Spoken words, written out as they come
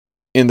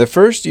In the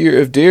first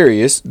year of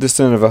Darius, the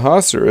son of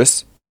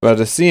Ahasuerus, by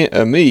descent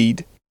a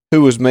Mede,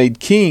 who was made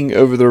king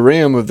over the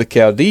realm of the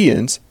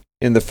Chaldeans,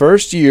 in the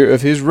first year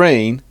of his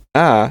reign,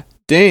 I,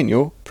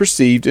 Daniel,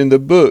 perceived in the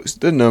books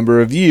the number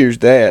of years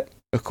that,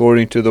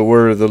 according to the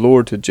word of the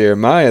Lord to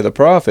Jeremiah the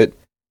prophet,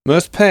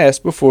 must pass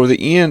before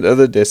the end of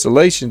the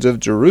desolations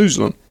of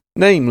Jerusalem,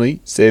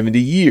 namely 70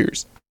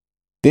 years.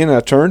 Then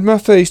I turned my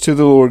face to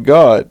the Lord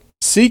God,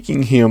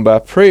 seeking him by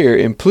prayer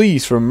and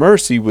pleas for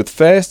mercy with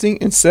fasting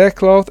and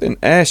sackcloth and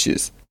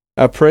ashes.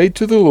 I prayed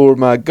to the Lord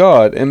my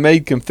God and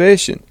made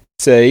confession,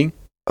 saying,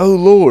 O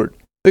Lord,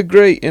 the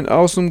great and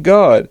awesome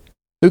God,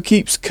 who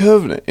keeps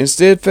covenant and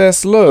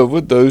steadfast love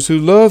with those who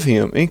love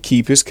him and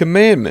keep his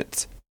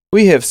commandments,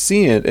 we have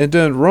sinned and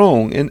done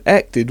wrong and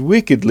acted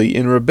wickedly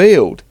and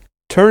rebelled,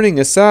 turning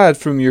aside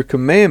from your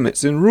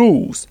commandments and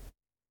rules.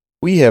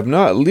 We have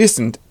not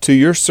listened to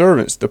your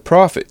servants the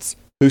prophets,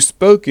 who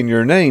spoke in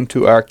your name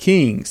to our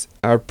kings,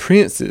 our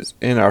princes,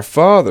 and our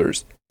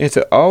fathers, and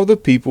to all the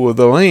people of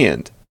the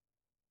land.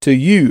 To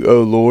you,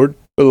 O Lord,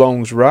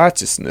 belongs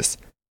righteousness,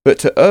 but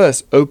to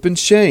us open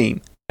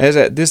shame, as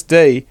at this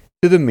day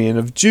to the men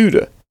of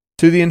Judah,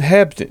 to the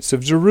inhabitants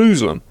of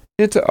Jerusalem,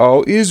 and to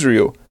all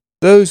Israel,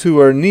 those who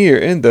are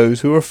near and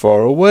those who are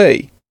far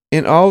away,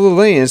 in all the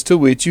lands to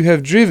which you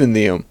have driven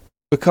them,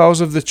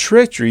 because of the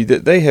treachery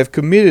that they have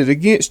committed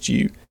against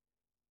you.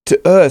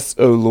 To us,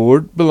 O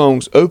Lord,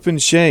 belongs open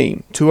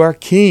shame, to our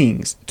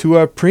kings, to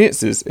our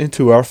princes, and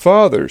to our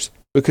fathers,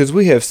 because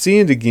we have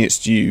sinned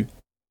against you.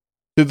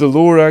 To the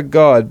Lord our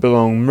God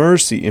belong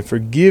mercy and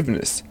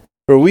forgiveness,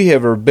 for we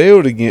have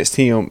rebelled against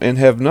him and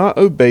have not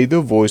obeyed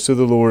the voice of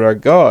the Lord our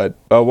God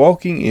by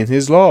walking in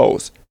his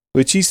laws,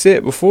 which he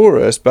set before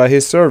us by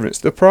his servants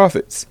the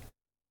prophets.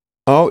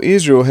 All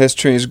Israel has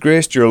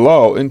transgressed your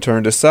law and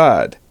turned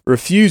aside,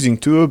 refusing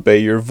to obey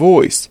your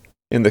voice.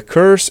 And the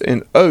curse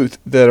and oath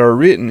that are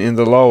written in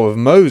the law of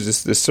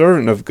Moses the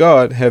servant of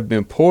God have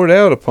been poured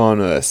out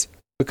upon us,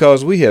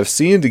 because we have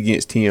sinned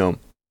against him.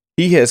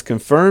 He has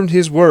confirmed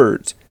his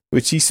words,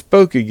 which he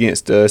spoke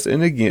against us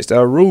and against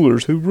our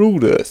rulers who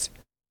ruled us,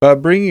 by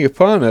bringing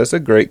upon us a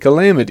great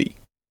calamity.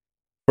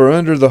 For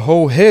under the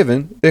whole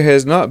heaven there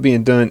has not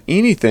been done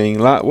anything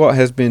like what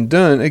has been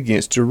done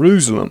against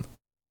Jerusalem.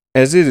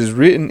 As it is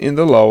written in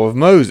the law of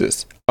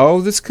Moses, all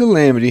this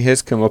calamity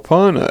has come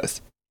upon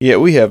us, yet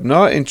we have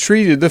not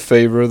entreated the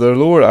favor of the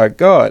Lord our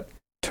God,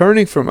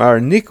 turning from our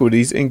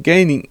iniquities and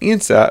gaining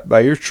insight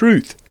by your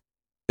truth.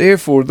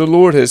 Therefore the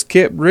Lord has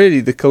kept ready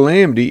the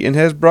calamity and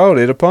has brought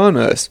it upon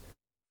us.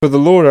 For the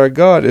Lord our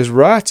God is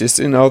righteous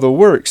in all the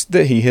works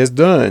that he has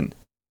done,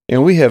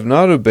 and we have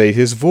not obeyed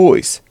his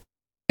voice.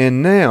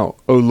 And now,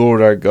 O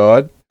Lord our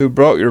God, who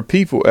brought your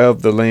people out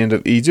of the land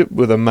of Egypt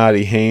with a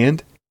mighty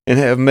hand, and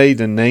have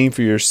made a name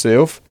for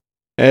yourself,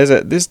 as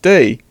at this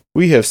day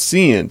we have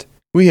sinned,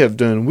 we have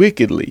done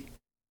wickedly.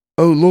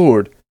 O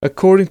Lord,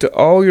 according to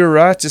all your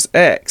righteous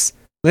acts,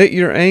 let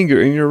your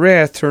anger and your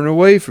wrath turn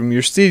away from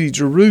your city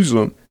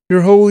Jerusalem,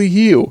 your holy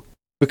hill,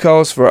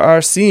 because for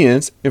our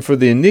sins and for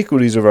the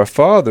iniquities of our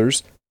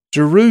fathers,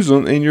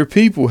 Jerusalem and your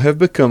people have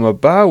become a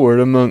byword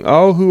among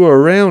all who are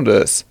around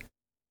us.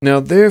 Now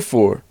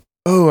therefore,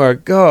 O our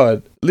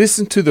God,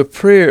 listen to the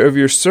prayer of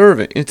your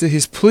servant and to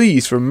his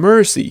pleas for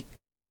mercy.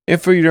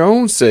 And for your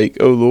own sake,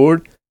 O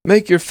Lord,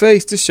 make your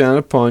face to shine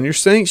upon your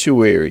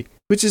sanctuary,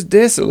 which is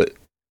desolate.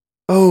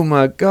 O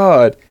my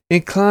God,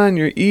 incline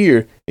your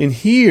ear and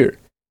hear.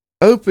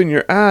 Open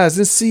your eyes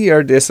and see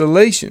our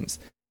desolations,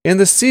 and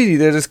the city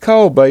that is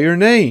called by your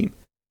name.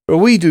 For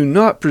we do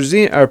not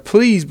present our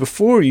pleas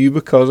before you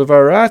because of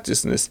our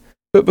righteousness,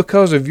 but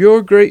because of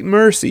your great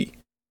mercy.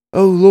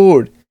 O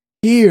Lord,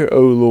 hear, O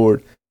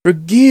Lord,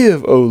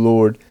 forgive, O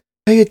Lord,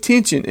 pay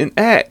attention and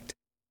act.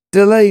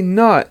 Delay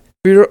not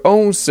for your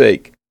own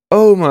sake,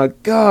 O my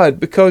God,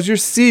 because your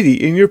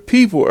city and your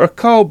people are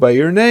called by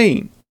your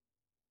name.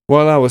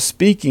 While I was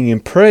speaking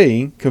and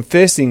praying,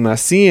 confessing my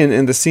sin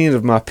and the sin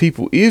of my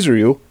people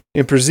Israel,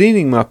 and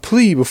presenting my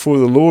plea before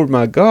the Lord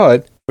my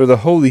God for the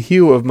holy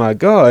hill of my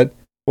God,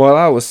 while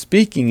I was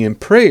speaking in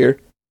prayer,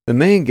 the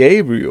man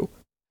Gabriel,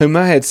 whom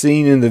I had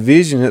seen in the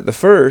vision at the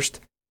first,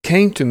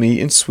 came to me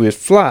in swift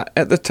flight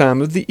at the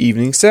time of the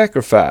evening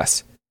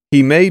sacrifice.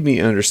 He made me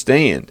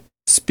understand,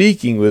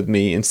 speaking with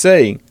me and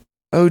saying,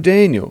 O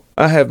Daniel,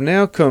 I have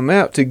now come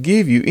out to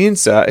give you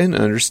insight and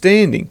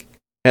understanding.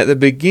 At the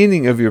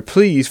beginning of your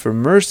pleas for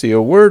mercy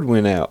a word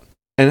went out,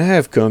 and I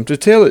have come to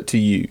tell it to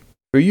you,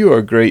 for you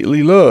are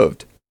greatly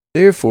loved.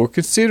 Therefore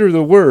consider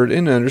the word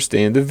and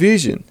understand the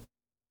vision.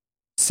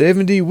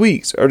 70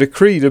 weeks are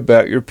decreed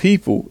about your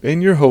people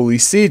and your holy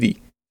city,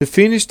 to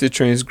finish the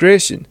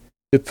transgression,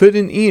 to put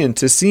an end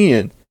to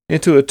sin,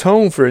 and to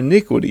atone for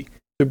iniquity,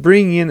 to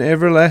bring in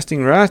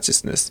everlasting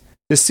righteousness,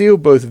 to seal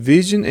both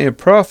vision and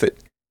prophet,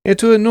 and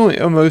to anoint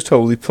a most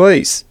holy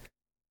place.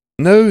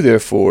 Know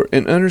therefore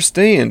and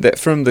understand that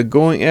from the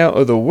going out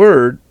of the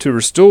word to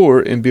restore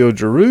and build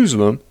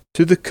Jerusalem,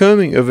 to the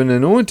coming of an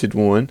anointed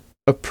one,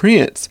 a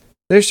prince,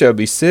 there shall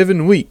be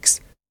 7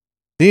 weeks.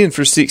 Then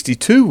for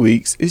 62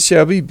 weeks it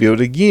shall be built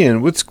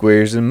again with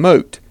squares and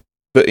moat.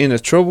 but in a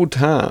troubled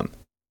time.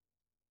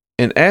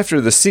 And after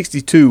the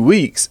 62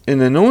 weeks,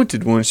 an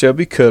anointed one shall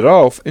be cut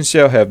off, and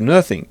shall have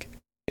nothing.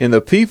 And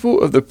the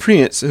people of the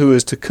prince who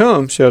is to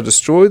come shall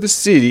destroy the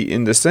city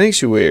in the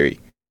sanctuary.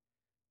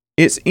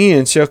 Its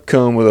end shall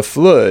come with a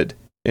flood,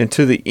 and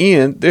to the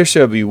end there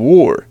shall be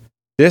war.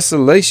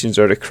 Desolations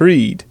are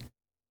decreed.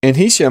 And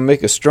he shall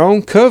make a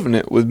strong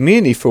covenant with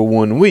many for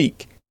 1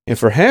 week, and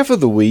for half of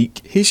the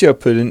week he shall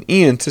put an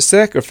end to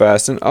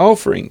sacrifice and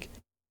offering.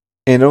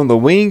 And on the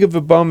wing of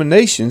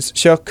abominations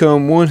shall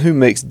come one who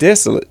makes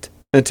desolate,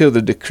 until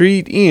the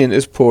decreed end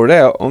is poured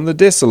out on the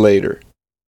desolator.